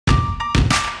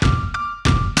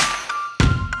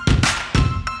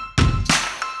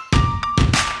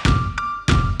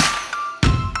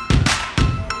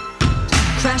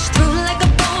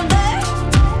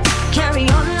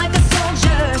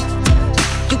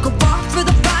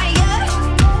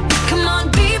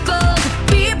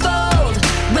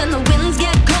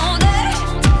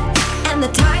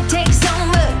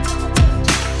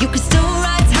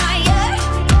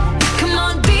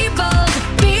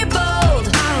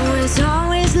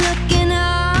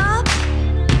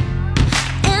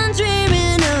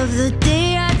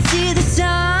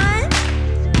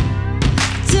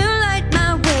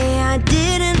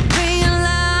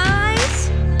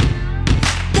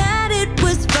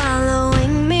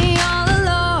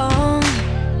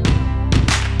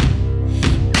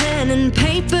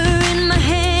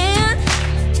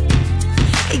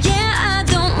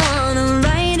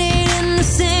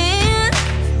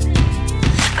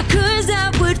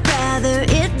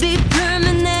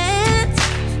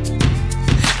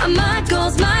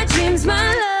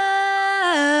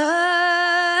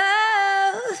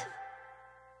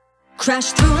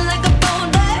Crash through like a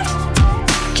boulder,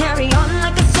 carry on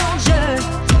like a soldier.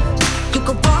 You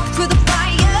could walk through the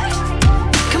fire.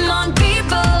 Come on, be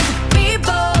bold, be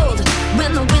bold.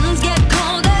 When the winds get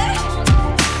colder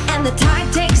and the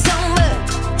tide takes over,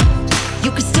 you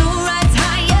can still rise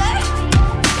higher.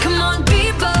 Come on,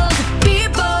 be bold, be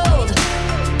bold.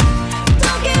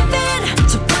 Don't give in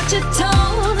to what you're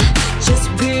told. Just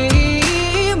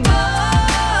be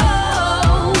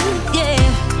bold, yeah.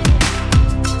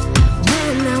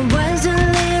 When I was a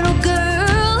little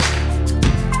girl,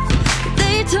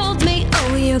 they told me,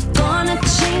 oh, you're gonna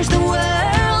change the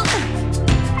world.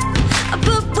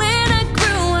 But when I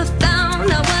grew, I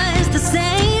found I was the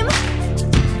same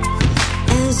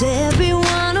as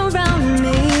everyone around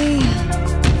me.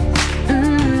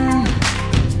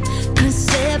 'Cause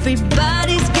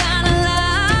everybody's got a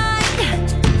light.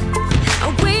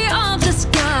 We all just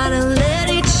gotta let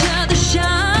each other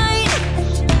shine.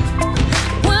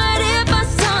 What if I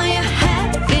saw your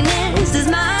happiness is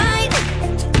mine?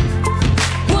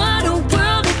 What a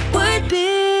world it would be.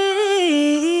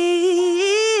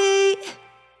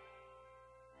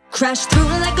 Crash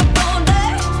through like a boulder,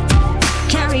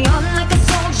 carry on like a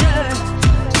soldier.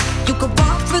 You could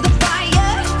walk through the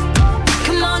fire.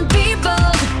 Come on, be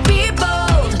bold, be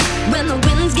bold. When the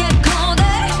winds get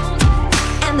colder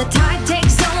and the tide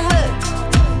takes over,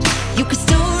 you can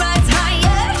still rise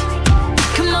higher.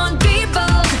 Come on, be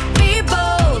bold, be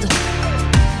bold.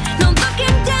 No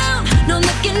looking down, no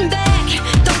looking back.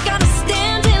 Don't gotta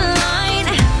stand in line.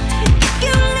 If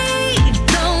you lead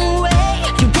the way,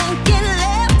 you won't get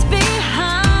left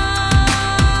behind.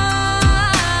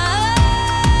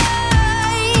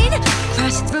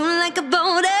 Crash through like a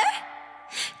boulder,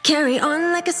 carry on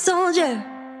like a soldier.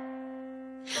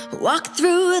 Walk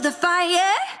through the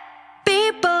fire. Be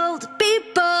bold, be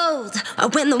bold.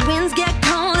 When the winds get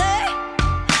colder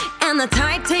and the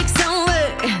tide takes over,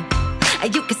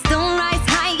 you can